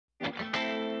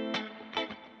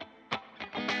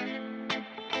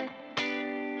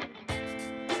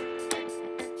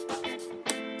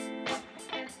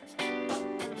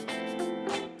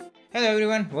Hello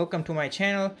everyone, welcome to my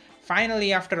channel.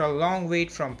 Finally, after a long wait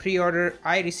from pre-order,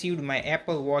 I received my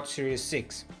Apple Watch Series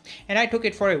 6 and I took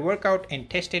it for a workout and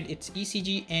tested its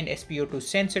ECG and SPO2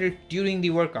 sensor during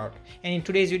the workout, and in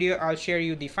today's video I'll share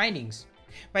you the findings.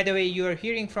 By the way, you are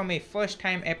hearing from a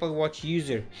first-time Apple Watch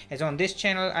user, as on this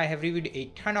channel I have reviewed a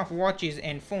ton of watches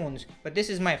and phones, but this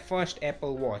is my first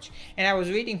Apple Watch and I was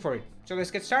waiting for it. So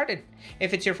let's get started.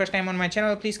 If it's your first time on my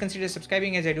channel, please consider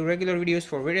subscribing as I do regular videos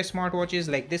for various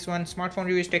smartwatches like this one, smartphone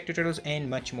reviews, tech tutorials and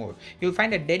much more. You'll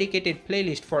find a dedicated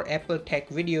playlist for Apple tech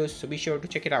videos, so be sure to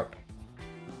check it out.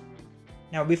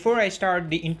 Now before I start,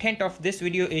 the intent of this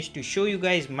video is to show you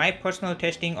guys my personal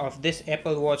testing of this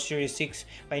Apple Watch Series 6.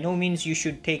 By no means you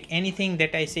should take anything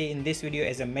that I say in this video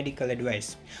as a medical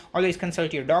advice. Always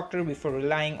consult your doctor before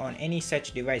relying on any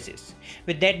such devices.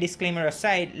 With that disclaimer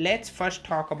aside, let's first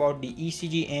talk about the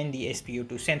ECG and the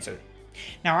SPO2 sensor.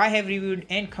 Now I have reviewed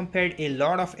and compared a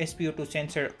lot of SPO2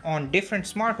 sensor on different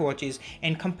smartwatches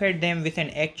and compared them with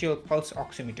an actual pulse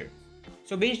oximeter.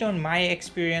 So based on my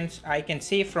experience, I can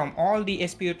say from all the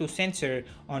SPO2 sensor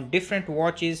on different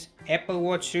watches, Apple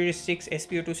Watch Series 6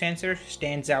 SPO2 sensor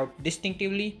stands out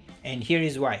distinctively, and here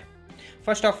is why.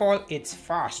 First of all, it's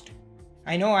fast.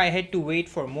 I know I had to wait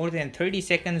for more than 30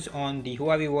 seconds on the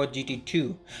Huawei Watch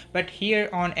GT2, but here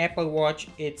on Apple Watch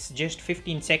it's just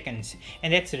 15 seconds,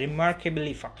 and that's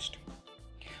remarkably fast.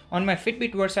 On my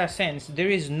Fitbit Versa Sense, there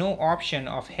is no option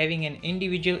of having an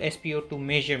individual SPO2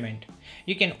 measurement.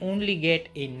 You can only get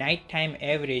a nighttime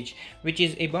average, which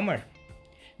is a bummer.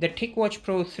 The TicWatch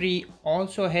Pro 3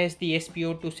 also has the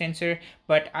SPO2 sensor,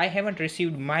 but I haven't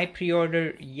received my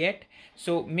pre-order yet,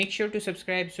 so make sure to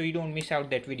subscribe so you don't miss out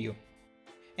that video.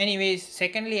 Anyways,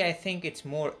 secondly, I think it's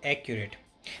more accurate.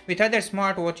 With other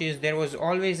smartwatches, there was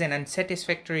always an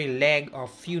unsatisfactory lag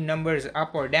of few numbers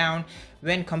up or down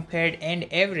when compared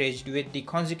and averaged with the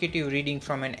consecutive reading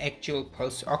from an actual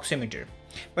pulse oximeter.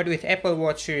 But with Apple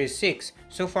Watch Series 6,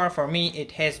 so far for me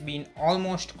it has been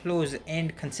almost close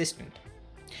and consistent.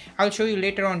 I'll show you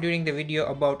later on during the video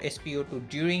about SPO2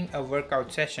 during a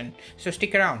workout session, so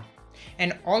stick around.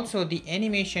 And also the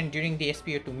animation during the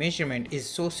SPO2 measurement is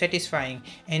so satisfying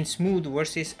and smooth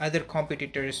versus other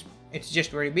competitors, it's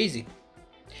just very basic.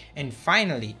 And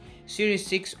finally, Series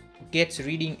 6 gets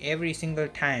reading every single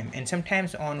time, and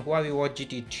sometimes on Huawei Watch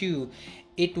GT2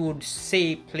 it would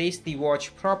say place the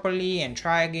watch properly and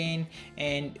try again,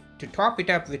 and to top it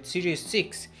up with Series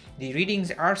 6, the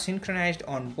readings are synchronized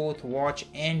on both watch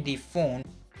and the phone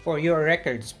for your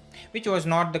records, which was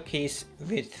not the case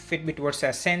with Fitbit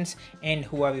Versa Sense and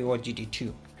Huawei Watch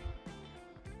GT2.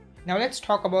 Now let's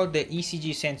talk about the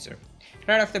ECG sensor.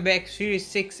 Right off the bat, Series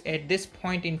 6 at this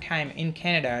point in time in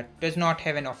Canada does not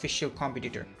have an official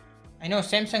competitor. I know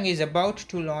Samsung is about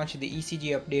to launch the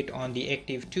ECG update on the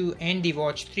Active 2 and the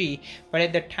Watch 3, but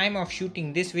at the time of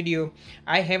shooting this video,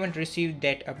 I haven't received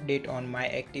that update on my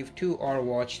Active 2 or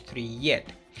Watch 3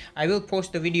 yet. I will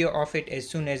post the video of it as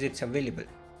soon as it's available.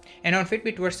 And on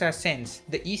Fitbit Versa Sense,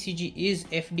 the ECG is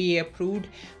FDA approved,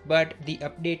 but the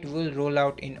update will roll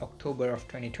out in October of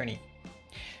 2020.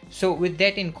 So with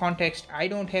that in context, I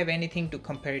don't have anything to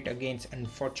compare it against,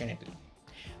 unfortunately.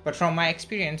 But from my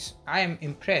experience, I am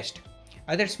impressed.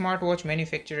 Other smartwatch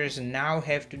manufacturers now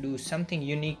have to do something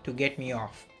unique to get me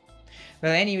off.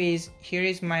 Well anyways, here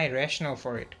is my rationale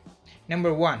for it.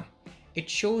 Number 1. It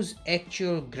shows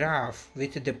actual graph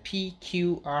with the P,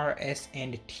 Q, R, S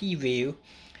and T wave,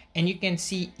 and you can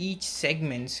see each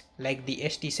segments like the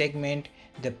ST segment,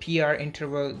 the PR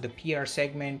interval, the PR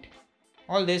segment.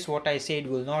 All this what I said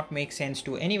will not make sense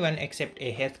to anyone except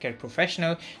a healthcare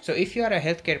professional, so if you are a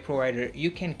healthcare provider,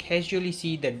 you can casually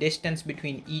see the distance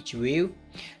between each wave,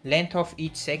 length of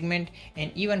each segment,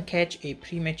 and even catch a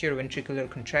premature ventricular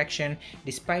contraction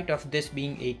despite of this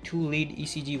being a 2-lead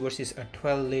ECG versus a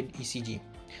 12-lead ECG.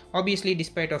 Obviously,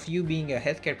 despite of you being a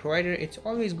healthcare provider, it's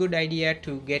always a good idea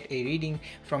to get a reading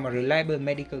from a reliable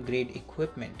medical grade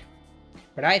equipment.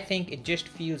 But I think it just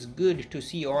feels good to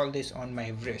see all this on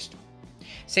my wrist.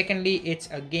 Secondly, it's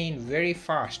again very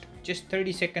fast, just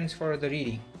 30 seconds for the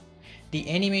reading. The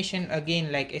animation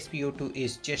again like SPO2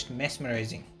 is just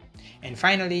mesmerizing. And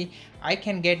finally, I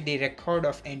can get the record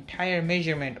of entire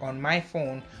measurement on my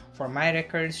phone for my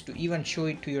records to even show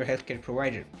it to your healthcare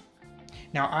provider.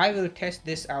 Now I will test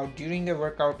this out during the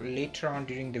workout later on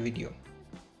during the video.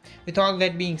 With all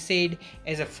that being said,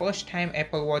 as a first time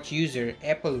Apple Watch user,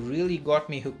 Apple really got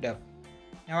me hooked up.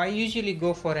 Now I usually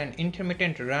go for an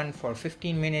intermittent run for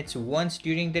 15 minutes once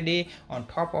during the day on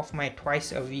top of my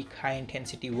twice a week high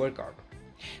intensity workout.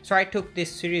 So I took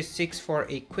this Series 6 for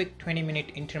a quick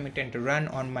 20-minute intermittent run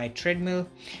on my treadmill,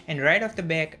 and right off the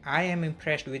back I am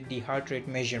impressed with the heart rate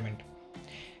measurement.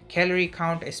 calorie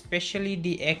count, especially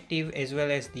the active as well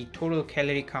as the total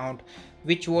calorie count,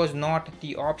 which was not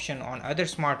the option on other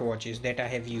smartwatches that I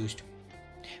have used.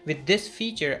 With this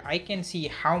feature, I can see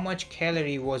how much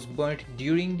calorie was burnt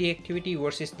during the activity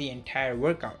versus the entire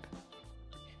workout.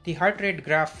 The heart rate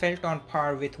graph felt on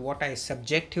par with what I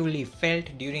subjectively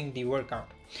felt during the workout.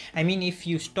 I mean, if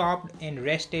you stopped and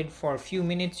rested for a few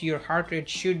minutes, your heart rate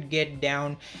should get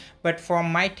down, but for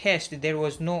my test, there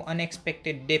was no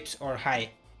unexpected dips or high.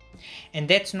 And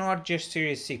that's not just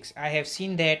Series 6, I have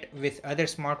seen that with other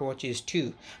smartwatches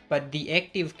too, but the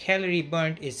active calorie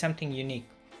burnt is something unique.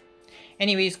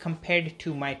 Anyways, compared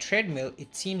to my treadmill,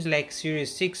 it seems like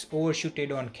Series 6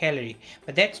 overshooted on calorie,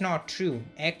 but that's not true.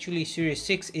 Actually, Series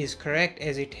 6 is correct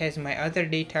as it has my other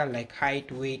data like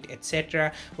height, weight,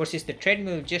 etc. versus the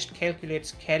treadmill just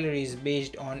calculates calories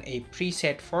based on a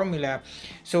preset formula,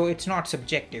 so it's not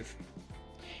subjective.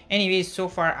 Anyways, so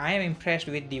far I am impressed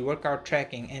with the workout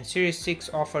tracking, and Series 6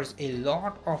 offers a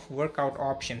lot of workout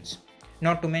options.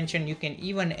 Not to mention you can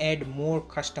even add more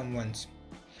custom ones.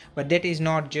 But that is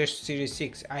not just Series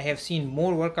 6. I have seen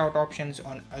more workout options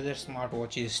on other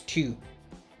smartwatches too.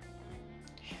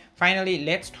 Finally,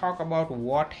 let's talk about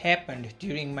what happened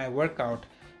during my workout.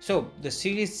 So the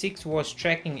Series 6 was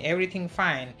tracking everything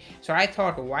fine, so I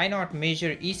thought why not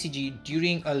measure ECG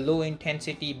during a low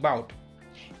intensity bout.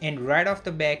 And right off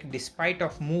the back, despite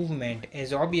of movement,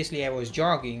 as obviously I was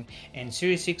jogging, and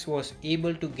Series 6 was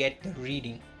able to get the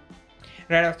reading.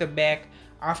 Right off the back,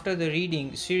 after the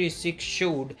reading, Series 6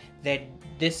 showed that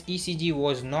this ECG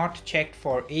was not checked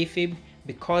for AFib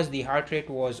because the heart rate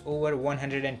was over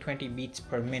 120 beats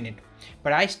per minute.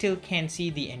 But I still can see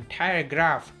the entire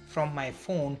graph from my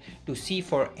phone to see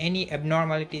for any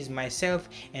abnormalities myself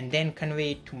and then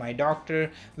convey it to my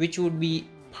doctor, which would be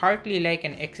partly like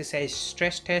an exercise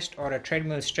stress test or a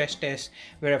treadmill stress test,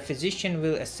 where a physician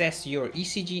will assess your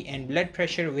ECG and blood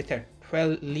pressure with a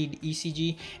 12-lead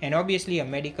ECG and obviously a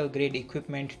medical grade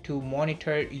equipment to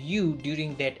monitor you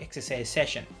during that exercise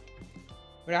session.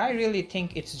 But I really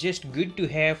think it's just good to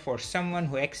have for someone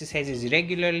who exercises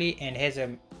regularly and has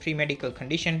a pre-medical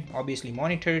condition obviously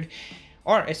monitored,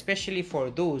 or especially for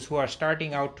those who are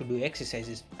starting out to do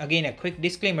exercises. Again, a quick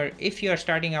disclaimer, if you are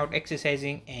starting out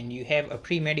exercising and you have a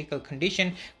pre-medical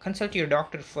condition, consult your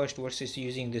doctor first versus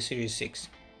using the Series 6.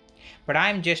 But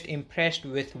I'm just impressed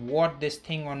with what this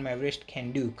thing on my wrist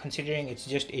can do, considering it's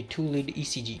just a 2-lead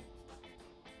ECG.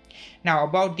 Now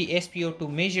about the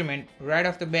SpO2 measurement, right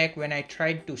off the back when I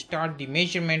tried to start the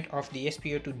measurement of the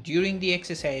SpO2 during the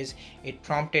exercise, it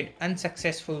prompted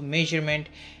unsuccessful measurement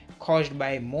caused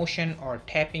by motion or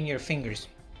tapping your fingers.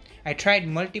 I tried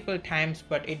multiple times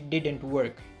but it didn't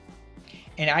work.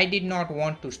 And I did not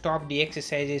want to stop the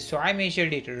exercises, so I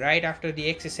measured it right after the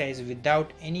exercise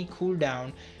without any cool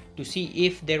down to see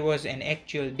if there was an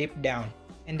actual dip down.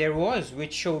 And there was,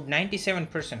 which showed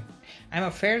 97%. I'm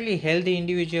a fairly healthy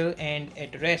individual, and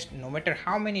at rest, no matter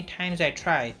how many times I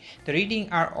try, the reading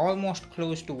are almost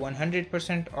close to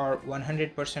 100% or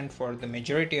 100% for the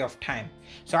majority of time.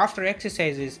 So after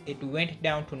exercises, it went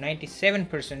down to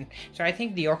 97%, so I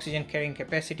think the oxygen carrying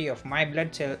capacity of my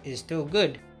blood cell is still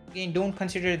good. Again, don't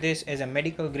consider this as a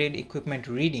medical grade equipment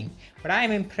reading, but I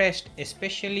am impressed,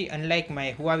 especially unlike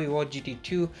my Huawei Watch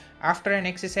GT2, after an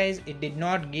exercise it did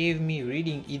not give me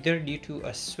reading either due to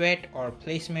a sweat or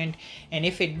placement, and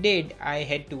if it did, I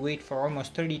had to wait for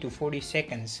almost 30 to 40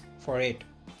 seconds for it,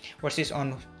 versus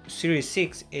on Series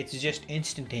 6 it's just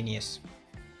instantaneous.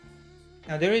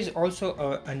 Now there is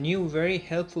also a new very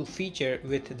helpful feature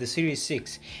with the Series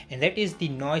 6, and that is the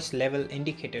noise level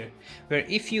indicator, where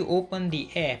if you open the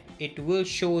app it will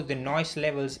show the noise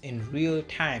levels in real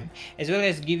time as well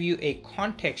as give you a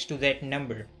context to that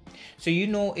number, so you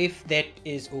know if that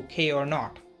is okay or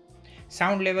not.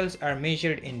 Sound levels are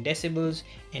measured in decibels,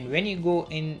 and when you go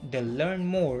in the learn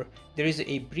more, there is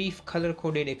a brief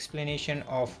color-coded explanation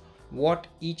of what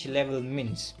each level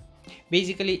means.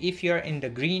 Basically, if you are in the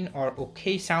green or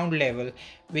okay sound level,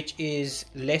 which is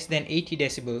less than 80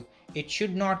 decibel, it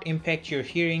should not impact your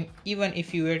hearing even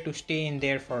if you were to stay in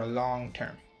there for a long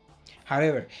term.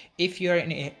 However, if you are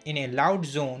in a loud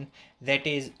zone, that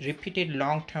is repeated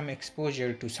long-term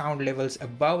exposure to sound levels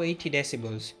above 80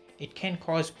 decibels, it can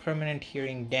cause permanent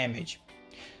hearing damage.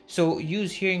 So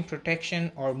use hearing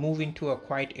protection or move into a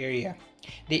quiet area.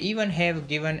 They even have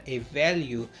given a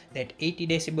value that 80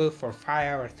 decibel for 5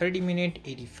 hour 30 minutes,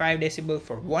 85 decibel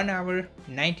for 1 hour,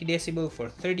 90 decibel for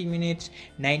 30 minutes,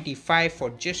 95 for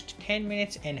just 10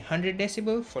 minutes, and 100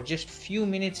 decibel for just few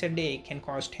minutes a day can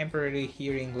cause temporary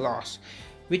hearing loss,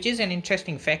 which is an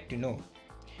interesting fact to know.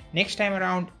 Next time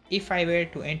around, if I were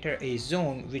to enter a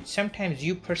zone which sometimes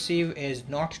you perceive as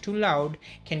not too loud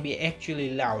can be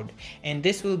actually loud, and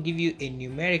this will give you a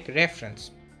numeric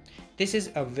reference. This is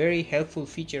a very helpful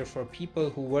feature for people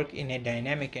who work in a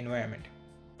dynamic environment.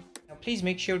 Now please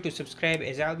make sure to subscribe,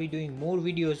 as I'll be doing more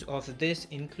videos of this,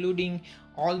 including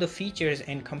all the features,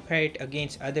 and compare it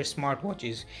against other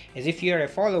smartwatches, as if you are a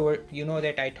follower, you know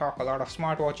that I talk a lot of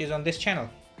smartwatches on this channel.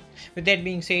 With that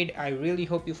being said, I really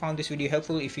hope you found this video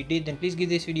helpful. If you did, then please give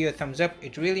this video a thumbs up.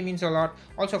 It really means a lot.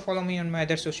 Also follow me on my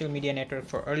other social media network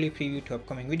for early preview to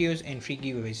upcoming videos and free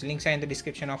giveaways. Links are in the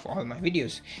description of all my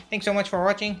videos. Thanks so much for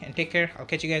watching and take care. I'll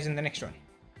catch you guys in the next one.